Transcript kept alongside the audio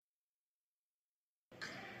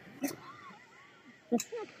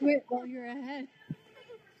Wait, well, you're ahead.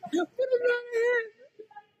 But I'm not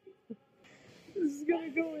ahead. This is gonna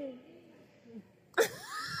go in.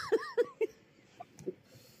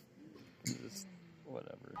 Just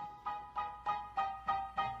whatever.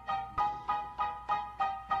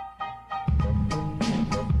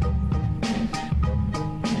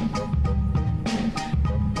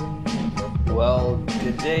 Well,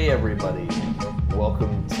 good day, everybody.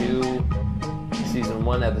 Welcome to Season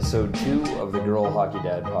 1, Episode 2 of the Girl Hockey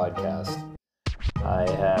Dad podcast. I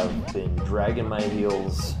have been dragging my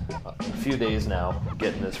heels a few days now,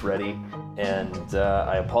 getting this ready, and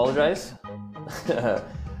I apologize.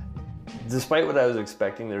 Despite what I was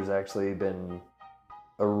expecting, there's actually been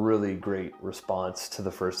a really great response to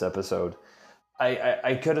the first episode.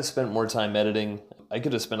 I could have spent more time editing. I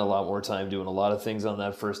could have spent a lot more time doing a lot of things on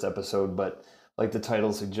that first episode, but like the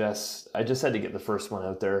title suggests, I just had to get the first one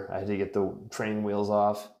out there. I had to get the training wheels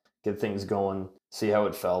off, get things going, see how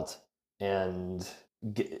it felt, and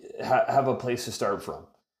have a place to start from.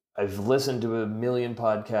 I've listened to a million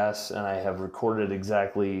podcasts, and I have recorded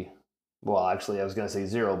exactly, well, actually, I was going to say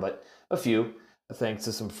zero, but a few, thanks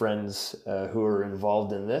to some friends who are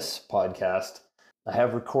involved in this podcast. I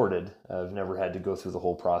have recorded. I've never had to go through the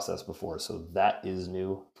whole process before, so that is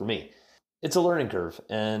new for me. It's a learning curve,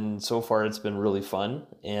 and so far it's been really fun,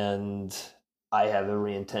 and I have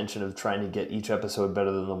every intention of trying to get each episode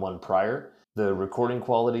better than the one prior. The recording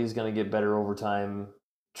quality is going to get better over time.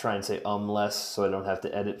 Try and say less so I don't have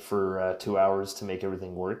to edit for 2 hours to make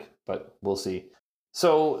everything work, but we'll see.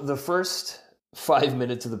 So the first 5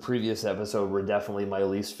 minutes of the previous episode were definitely my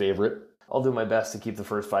least favorite. I'll do my best to keep the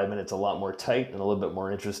first 5 minutes a lot more tight and a little bit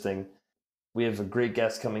more interesting. We have a great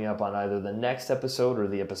guest coming up on either the next episode or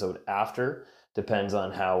the episode after. Depends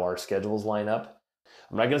on how our schedules line up.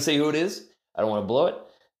 I'm not going to say who it is. I don't want to blow it.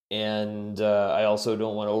 And I also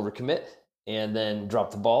don't want to overcommit and then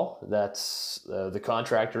drop the ball. That's the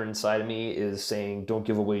contractor inside of me is saying, don't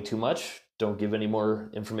give away too much. Don't give any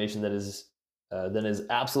more information than is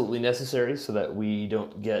absolutely necessary so that we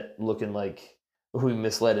don't get looking like we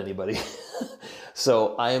misled anybody.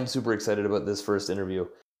 So I am super excited about this first interview.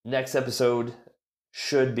 Next episode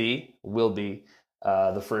will be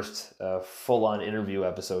the first full-on interview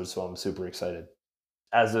episode, so I'm super excited.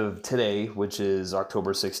 As of today, which is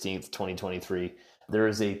October 16th, 2023, there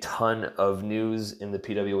is a ton of news in the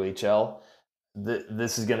PWHL.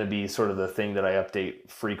 This is going to be sort of the thing that I update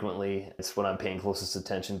frequently. It's what I'm paying closest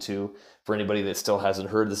attention to. For anybody that still hasn't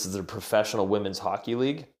heard, this is the Professional Women's Hockey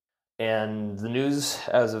League. And the news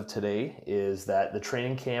as of today is that the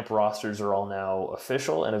training camp rosters are all now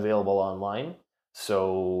official and available online.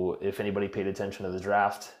 So if anybody paid attention to the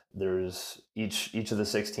draft, there's each of the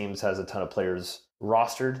 6 teams has a ton of players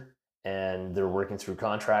rostered, and they're working through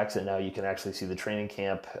contracts, and now you can actually see the training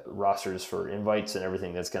camp rosters for invites and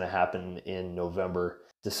everything that's going to happen in November,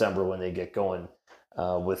 December when they get going,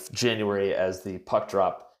 with January as the puck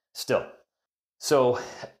drop still. So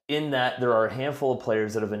in that, there are a handful of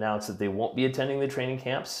players that have announced that they won't be attending the training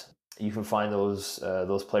camps. You can find those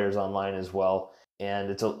players online as well. And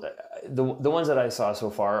it's the ones that I saw so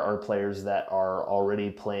far are players that are already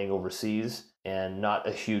playing overseas, and not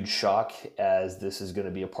a huge shock as this is going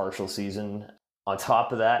to be a partial season. On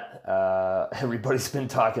top of that, everybody's been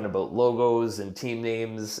talking about logos and team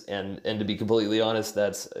names, and to be completely honest,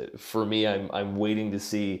 that's for me. I'm waiting to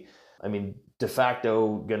see. I mean, de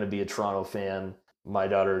facto going to be a Toronto fan. My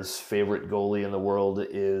daughter's favorite goalie in the world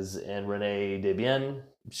is Renee Desbiens.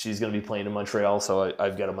 She's going to be playing in Montreal, so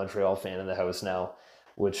I've got a Montreal fan in the house now,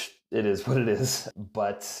 which it is what it is.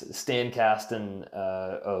 But Stan Kasten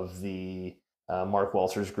of the Mark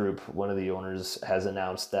Walters Group, one of the owners, has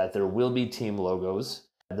announced that there will be team logos.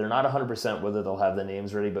 They're not 100% whether they'll have the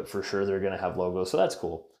names ready, but for sure they're going to have logos, so that's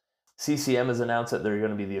cool. CCM has announced that they're going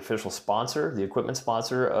to be the official sponsor, the equipment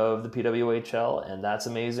sponsor of the PWHL, and that's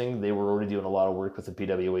amazing. They were already doing a lot of work with the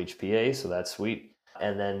PWHPA, so that's sweet.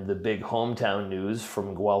 And then the big hometown news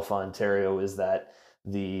from Guelph, Ontario is that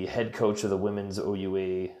the head coach of the women's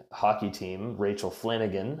OUA hockey team, Rachel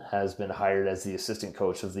Flanagan, has been hired as the assistant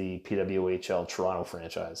coach of the PWHL Toronto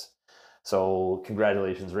franchise. So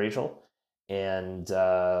congratulations, Rachel. And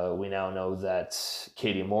we now know that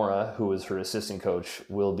Katie Mora, who is her assistant coach,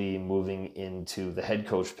 will be moving into the head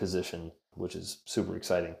coach position, which is super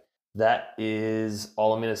exciting. That is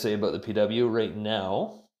all I'm going to say about the PW right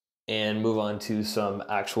now, and move on to some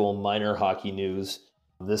actual minor hockey news.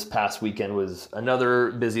 This past weekend was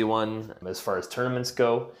another busy one as far as tournaments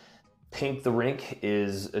go. Pink the Rink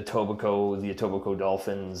is the Etobicoke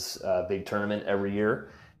Dolphins' big tournament every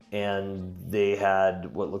year. And they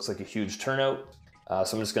had what looks like a huge turnout.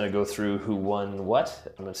 So I'm just going to go through who won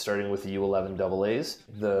what. I'm starting with the U11 AA's.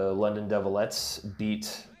 The London Devilettes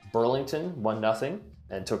beat Burlington 1-0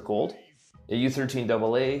 and took gold. At U13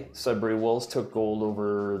 AA, Sudbury Wolves took gold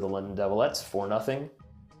over the London Devilettes 4-0.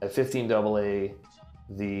 At 15 AA,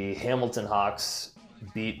 the Hamilton Hawks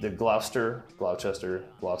beat the Gloucester,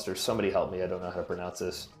 somebody help me, I don't know how to pronounce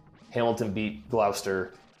this. Hamilton beat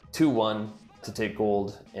Gloucester 2-1 to take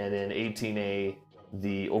gold, and in 18A,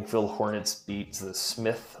 the Oakville Hornets beat the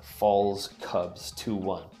Smith Falls Cubs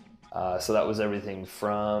 2-1. So that was everything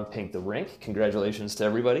from Pink the Rink. Congratulations to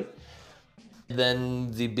everybody. Then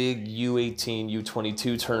the big U18,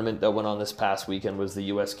 U22 tournament that went on this past weekend was the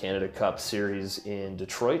US Canada Cup Series in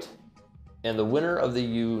Detroit. And the winner of the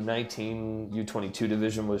U19, U22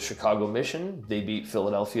 division was Chicago Mission. They beat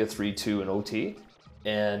Philadelphia 3-2 in OT.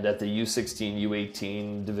 And at the U16,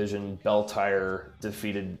 U18 division, Bell Tire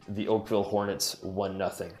defeated the Oakville Hornets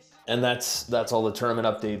 1-0. And that's all the tournament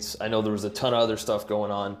updates. I know there was a ton of other stuff going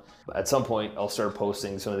on. At some point, I'll start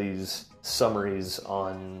posting some of these summaries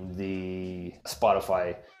on the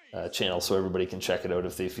Spotify channel so everybody can check it out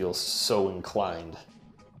if they feel so inclined.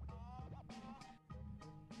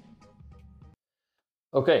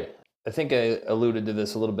 Okay, I think I alluded to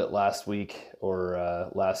this a little bit last week or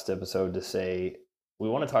last episode to say we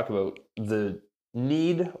want to talk about the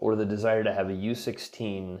need or the desire to have a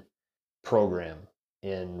U16 program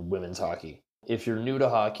in women's hockey. If you're new to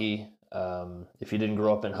hockey, if you didn't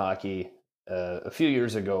grow up in hockey, a few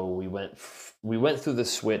years ago we went through the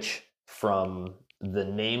switch from the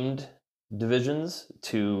named divisions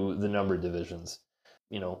to the numbered divisions.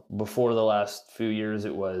 You know, before the last few years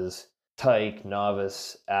it was Tyke,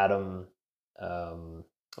 Novice, Atom,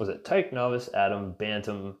 was it Tyke, Novice, Atom,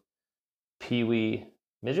 Bantam, Pee-wee,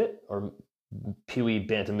 Midget, or Pee-wee,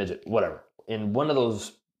 Bantam, Midget, whatever. In one of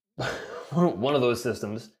those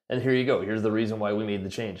systems, and here you go. Here's the reason why we made the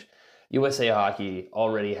change. USA Hockey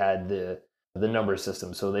already had the number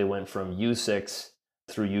system, so they went from U6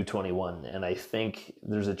 through U21, and I think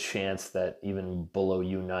there's a chance that even below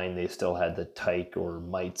U9 they still had the Tyke or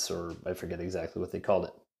Mites, or I forget exactly what they called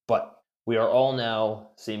it. But we are all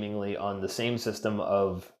now seemingly on the same system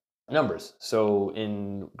of numbers. So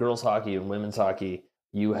in girls hockey and women's hockey,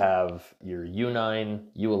 you have your U9,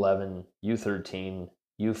 U11, U13,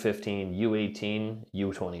 U15, U18,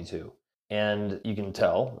 U22. And you can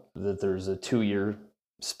tell that there's a 2-year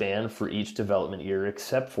span for each development year,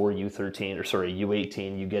 except for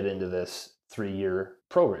U18, you get into this 3-year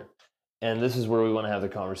program. And this is where we want to have the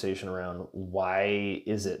conversation around why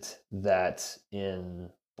is it that in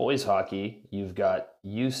boys hockey, you've got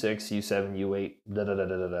U6, U7,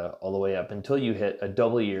 U8, all the way up until you hit a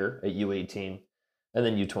double year at U18 and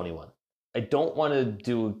then U21. I don't want to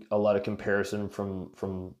do a lot of comparison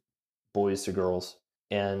from boys to girls.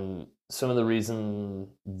 And some of the reason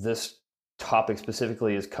this topic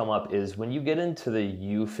specifically has come up is when you get into the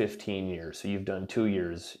U15 year, so you've done 2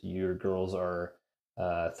 years, your girls are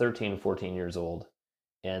 13, 14 years old,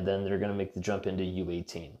 and then they're going to make the jump into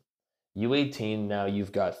U18. U18, now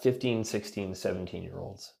you've got 15, 16,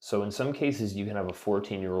 17-year-olds. So in some cases, you can have a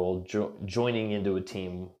 14-year-old joining into a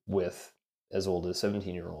team with as old as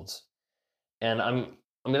 17-year-olds. And I'm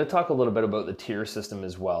going to talk a little bit about the tier system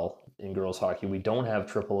as well in girls hockey. We don't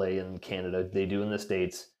have AAA in Canada. They do in the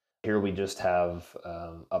States. Here we just have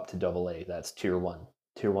up to AA. That's tier one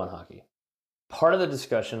hockey. Part of the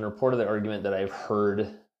discussion or part of the argument that I've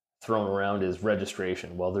heard thrown around is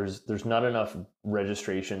registration. Well, there's not enough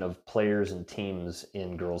registration of players and teams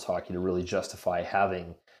in girls hockey to really justify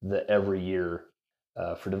having the every year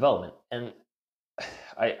for development. And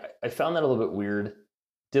I found that a little bit weird.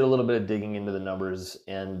 Did a little bit of digging into the numbers,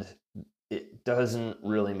 and it doesn't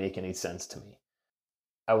really make any sense to me.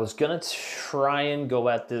 I was gonna try and go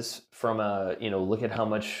at this from look at how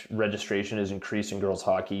much registration has increased in girls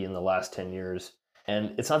hockey in the last 10 years.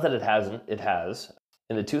 And it's not that it hasn't, it has.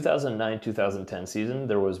 In the 2009-2010 season,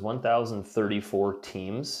 there was 1,034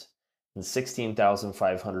 teams and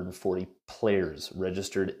 16,540 players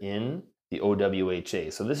registered in the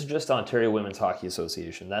OWHA. So this is just Ontario Women's Hockey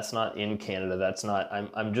Association. That's not in Canada. That's not,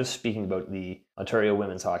 I'm just speaking about the Ontario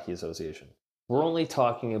Women's Hockey Association. We're only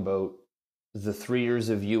talking about the 3 years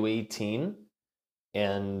of U18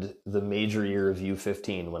 and the major year of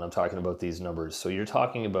U15 when I'm talking about these numbers. So you're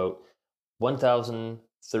talking about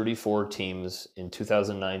 1,034 teams in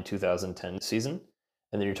 2009-2010 season,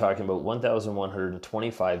 and then you're talking about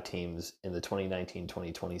 1,125 teams in the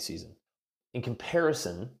 2019-2020 season. In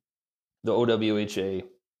comparison, the OWHA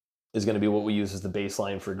is going to be what we use as the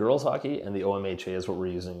baseline for girls hockey, and the OMHA is what we're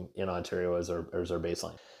using in Ontario as our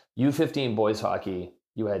baseline. U15 boys hockey,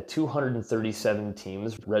 you had 237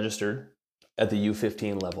 teams registered at the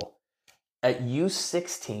U15 level. At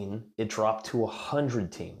U16, it dropped to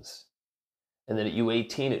 100 teams. And then at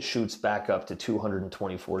U18, it shoots back up to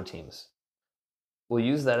 224 teams. We'll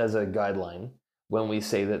use that as a guideline when we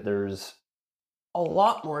say that there's a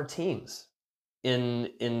lot more teams in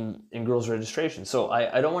girls registration. So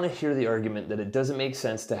I don't want to hear the argument that it doesn't make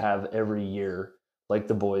sense to have every year, like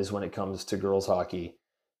the boys when it comes to girls hockey,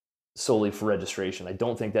 solely for registration. I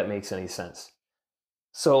don't think that makes any sense.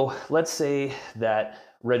 So let's say that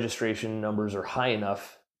registration numbers are high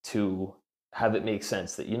enough to have it make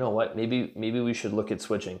sense that, you know what, maybe we should look at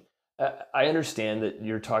switching. I understand that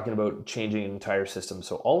you're talking about changing an entire system.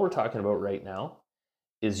 So all we're talking about right now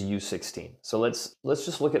is U16. So let's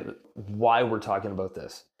just look at why we're talking about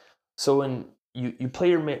this. So when you play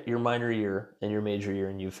your minor year and your major year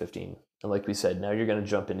in U15, and like we said, now you're going to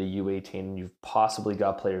jump into U18, and you've possibly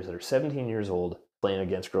got players that are 17 years old playing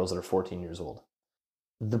against girls that are 14 years old.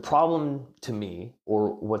 The problem to me, or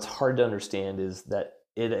what's hard to understand, is that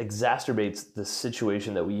it exacerbates the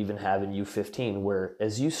situation that we even have in U15, where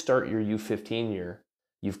as you start your U15 year,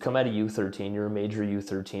 you've come out of U13, you're a major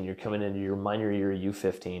U13, you're coming into your minor year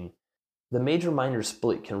U15. The major-minor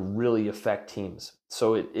split can really affect teams.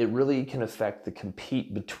 So it really can affect the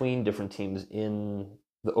compete between different teams in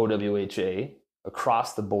the OWHA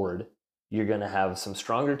across the board. You're going to have some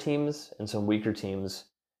stronger teams and some weaker teams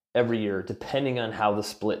every year, depending on how the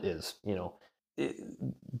split is.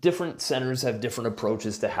 Different centers have different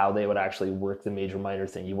approaches to how they would actually work the major-minor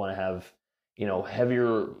thing. You want to have,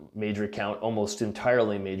 heavier major count, almost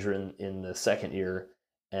entirely major in the second year,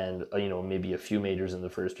 and maybe a few majors in the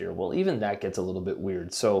first year. Well, even that gets a little bit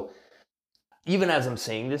weird. So even as I'm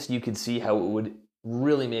saying this, you could see how it would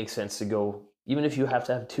really make sense to go, even if you have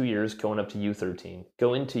to have 2 years going up to U13,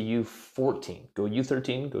 go into U14, go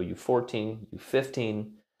U13, go U14,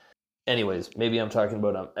 U15. Anyways, maybe I'm talking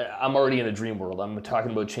about, I'm already in a dream world. I'm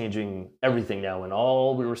talking about changing everything now, and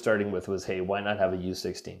all we were starting with was, hey, why not have a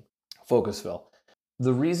U16? Focusville.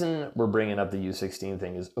 The reason we're bringing up the U16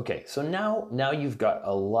 thing is, okay, so now you've got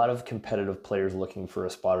a lot of competitive players looking for a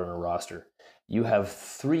spot on a roster. You have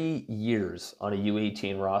 3 years on a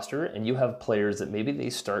U18 roster, and you have players that maybe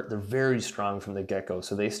they're very strong from the get-go.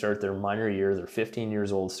 So they start their minor year, they're 15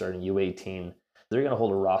 years old starting U18. They're going to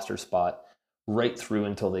hold a roster spot right through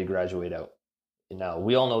until they graduate out. Now,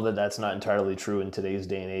 we all know that that's not entirely true in today's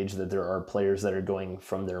day and age, that there are players that are going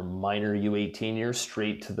from their minor U18 year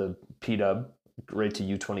straight to the P-Dub, right to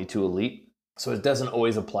U22 Elite. So it doesn't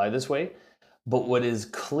always apply this way. But what is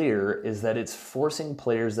clear is that it's forcing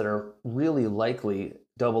players that are really likely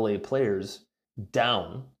AA players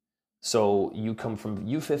down. So you come from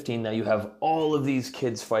U15, now you have all of these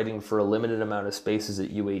kids fighting for a limited amount of spaces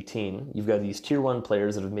at U18. You've got these Tier 1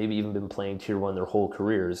 players that have maybe even been playing Tier 1 their whole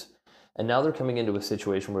careers. And now they're coming into a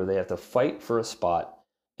situation where they have to fight for a spot.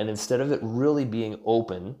 And instead of it really being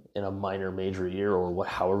open in a minor major year, or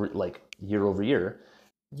however, like year over year,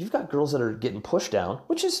 you've got girls that are getting pushed down,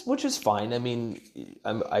 which is fine. I mean,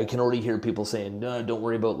 I can already hear people saying, no, don't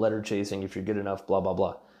worry about letter chasing if you're good enough, blah, blah,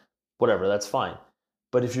 blah. Whatever, that's fine.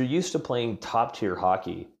 But if you're used to playing top tier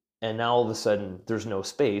hockey, and now all of a sudden there's no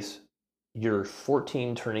space, you're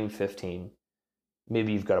 14 turning 15,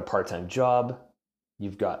 maybe you've got a part-time job,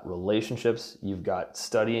 you've got relationships, you've got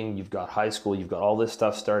studying, you've got high school, you've got all this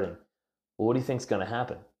stuff starting. Well, what do you think's going to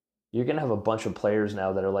happen? You're going to have a bunch of players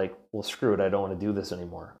now that are like, well, screw it, I don't want to do this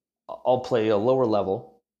anymore. I'll play a lower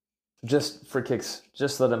level just for kicks,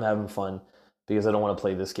 just so that I'm having fun, because I don't want to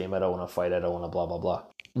play this game, I don't want to fight, I don't want to blah, blah, blah.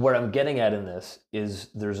 What I'm getting at in this is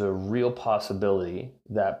there's a real possibility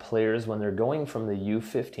that players, when they're going from the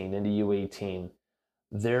U15 into U18,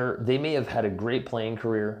 they may have had a great playing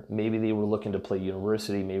career. Maybe they were looking to play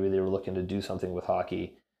university. Maybe they were looking to do something with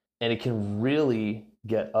hockey. And it can really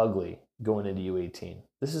get ugly going into U18.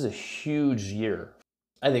 This is a huge year.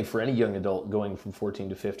 I think for any young adult going from 14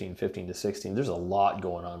 to 15, 15 to 16, there's a lot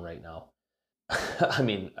going on right now. I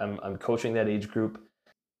mean, I'm coaching that age group.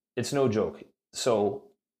 It's no joke. So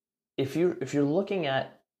if you're looking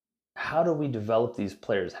at how do we develop these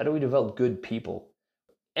players, how do we develop good people,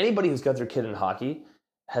 anybody who's got their kid in hockey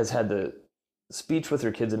has had the speech with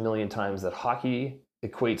their kids a million times that hockey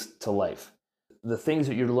equates to life. The things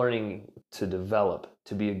that you're learning to develop,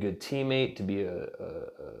 to be a good teammate, to be a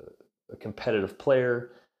competitive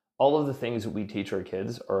player, all of the things that we teach our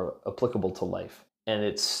kids are applicable to life. And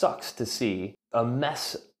it sucks to see a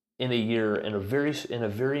mess in a year, in a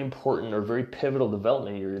very important or very pivotal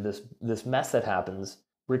development year, this mess that happens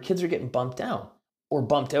where kids are getting bumped down or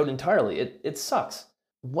bumped out entirely. It sucks.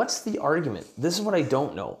 What's the argument? This is what I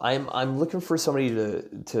don't know. I'm looking for somebody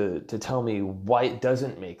to tell me why it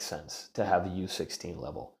doesn't make sense to have a U16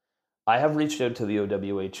 level. I have reached out to the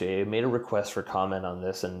OWHA, made a request for comment on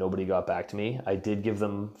this, and nobody got back to me. I did give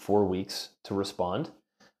them 4 weeks to respond.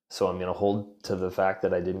 So I'm going to hold to the fact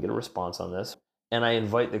that I didn't get a response on this. And I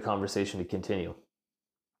invite the conversation to continue.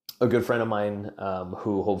 A good friend of mine,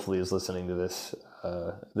 who hopefully is listening to this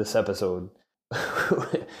episode,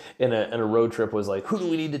 in a road trip, was like, "Who do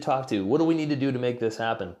we need to talk to? What do we need to do to make this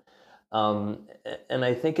happen?" And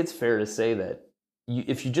I think it's fair to say that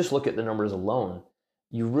if you just look at the numbers alone,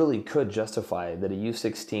 you really could justify that a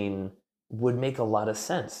U16 would make a lot of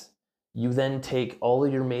sense. You then take all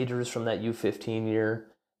of your majors from that U15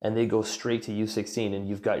 year, and they go straight to U16, and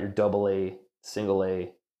you've got your double A, single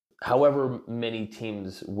A, however many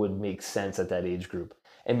teams would make sense at that age group.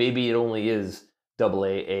 And maybe it only is double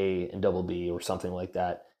A, and double B, or something like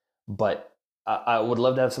that. But I would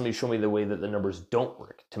love to have somebody show me the way that the numbers don't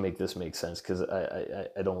work to make this make sense, because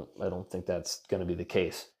I don't think that's going to be the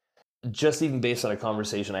case. Just even based on a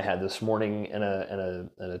conversation I had this morning and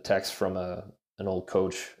a text from an old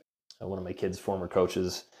coach, one of my kids' former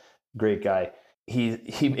coaches, great guy. He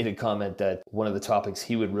made a comment that one of the topics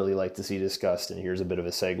he would really like to see discussed, and here's a bit of a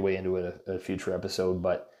segue into a future episode,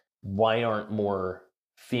 but why aren't more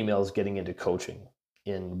females getting into coaching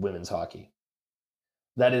in women's hockey?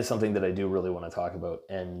 That is something that I do really want to talk about,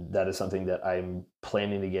 and that is something that I'm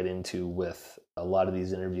planning to get into with a lot of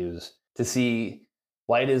these interviews, to see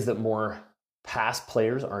why it is that more past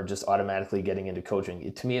players aren't just automatically getting into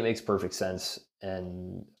coaching. To me, it makes perfect sense.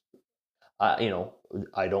 And I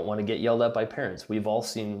don't want to get yelled at by parents. We've all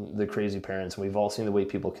seen the crazy parents. We've all seen the way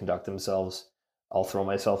people conduct themselves. I'll throw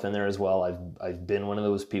myself in there as well. I've been one of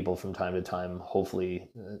those people from time to time. Hopefully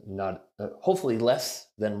hopefully less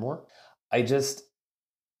than more.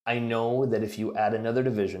 I know that if you add another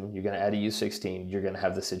division, you're going to add a U16, you're going to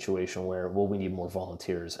have the situation where, well, we need more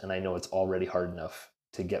volunteers. And I know it's already hard enough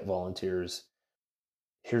to get volunteers.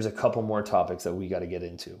 Here's a couple more topics that we got to get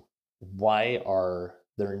into. Why are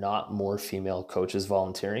there not more female coaches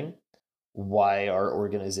volunteering? Why are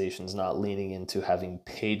organizations not leaning into having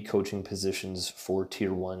paid coaching positions for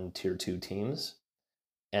tier 1, tier 2 teams?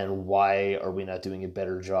 And why are we not doing a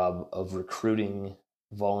better job of recruiting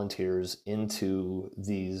volunteers into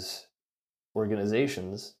these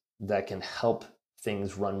organizations that can help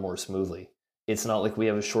things run more smoothly? It's not like we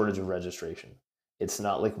have a shortage of registration. It's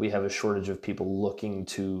not like we have a shortage of people looking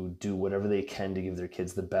to do whatever they can to give their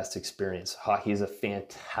kids the best experience. Hockey is a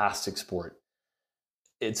fantastic sport.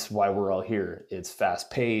 It's why we're all here. It's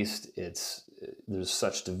fast-paced. There's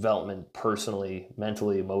such development personally,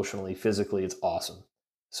 mentally, emotionally, physically. It's awesome.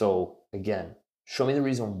 So again, show me the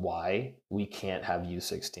reason why we can't have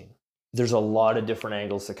U16. There's a lot of different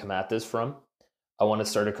angles to come at this from. I want to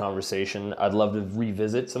start a conversation. I'd love to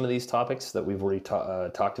revisit some of these topics that we've already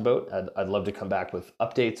talked about. I'd love to come back with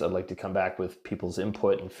updates. I'd like to come back with people's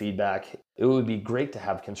input and feedback. It would be great to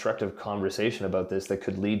have constructive conversation about this that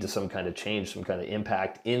could lead to some kind of change, some kind of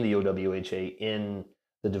impact in the OWHA, in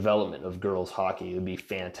the development of girls hockey. It would be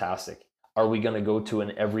fantastic. Are we going to go to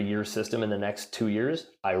an every year system in the next 2 years?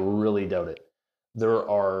 I really doubt it. There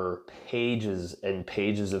are pages and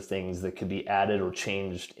pages of things that could be added or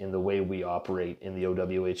changed in the way we operate in the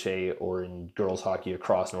OWHA or in girls hockey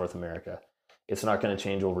across North America. It's not going to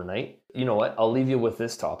change overnight. You know what? I'll leave you with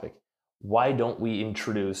this topic. Why don't we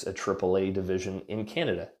introduce a AAA division in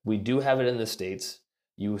Canada? We do have it in the States.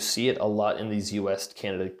 You see it a lot in these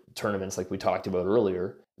US-Canada tournaments like we talked about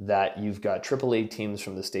earlier, that you've got AAA teams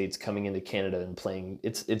from the States coming into Canada and playing.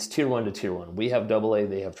 It's tier 1 to tier 1. We have AA,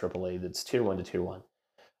 they have AAA. That's tier 1 to tier 1.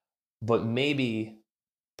 But maybe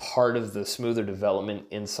part of the smoother development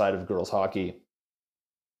inside of girls hockey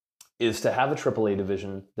is to have a AAA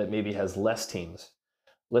division that maybe has less teams.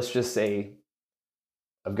 Let's just say,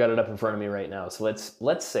 I've got it up in front of me right now. So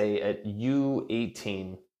let's say at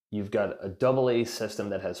U18, you've got a AA system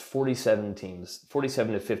that has 47 teams,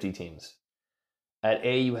 47 to 50 teams. At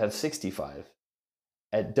A, you have 65.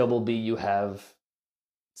 At double B, you have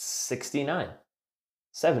 69,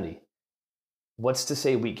 70. What's to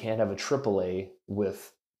say we can't have a AAA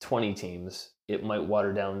with 20 teams? It might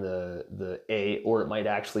water down the A, or it might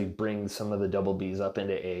actually bring some of the double Bs up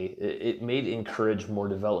into A. It may encourage more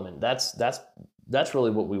development. That's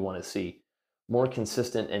really what we want to see. More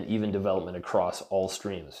consistent and even development across all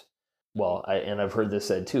streams. Well, I've heard this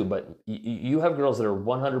said too, but you have girls that are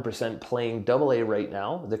 100% playing AA right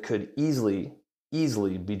now that could easily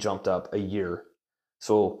be jumped up a year.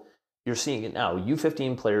 So you're seeing it now.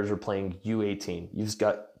 U15 players are playing U18. You've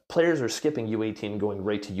got players are skipping U18 and going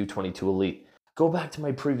right to U22 Elite. Go back to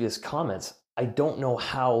my previous comments. I don't know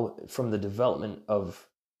how, from the development of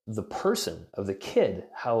the person, of the kid,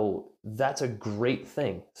 how that's a great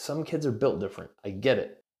thing. Some kids are built different. I get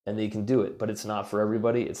it. and they can do it, but it's not for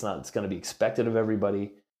everybody. It's going to be expected of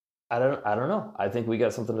everybody. I don't know. I think we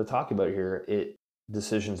got something to talk about here.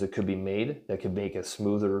 Decisions that could be made that could make a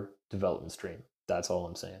smoother development stream. That's all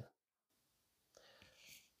I'm saying.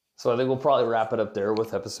 So I think we'll probably wrap it up there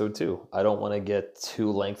with episode 2. I don't want to get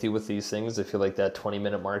too lengthy with these things. I feel like that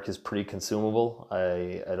 20-minute mark is pretty consumable.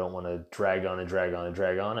 I don't want to drag on.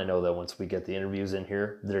 I know that once we get the interviews in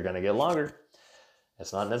here, they're going to get longer.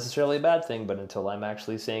 It's not necessarily a bad thing, but until I'm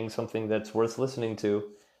actually saying something that's worth listening to,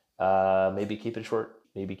 maybe keep it short,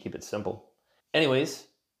 maybe keep it simple. Anyways,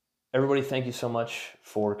 everybody, thank you so much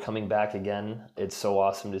for coming back again. It's so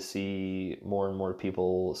awesome to see more and more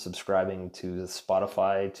people subscribing to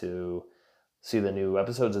Spotify to see the new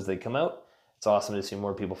episodes as they come out. It's awesome to see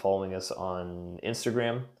more people following us on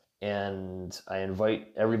Instagram. And I invite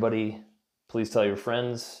everybody, please tell your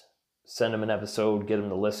friends, send them an episode, get them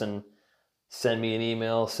to listen. Send me an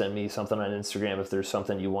email, send me something on Instagram if there's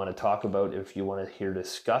something you want to talk about, if you want to hear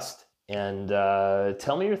discussed. And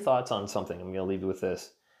tell me your thoughts on something. I'm going to leave you with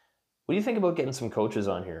this. What do you think about getting some coaches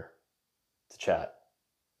on here to chat?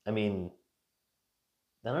 I mean,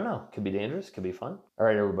 I don't know. Could be dangerous. Could be fun. All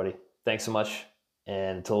right, everybody. Thanks so much.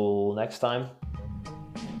 And until next time.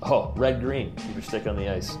 Oh, red, green. Keep your stick on the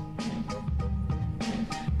ice.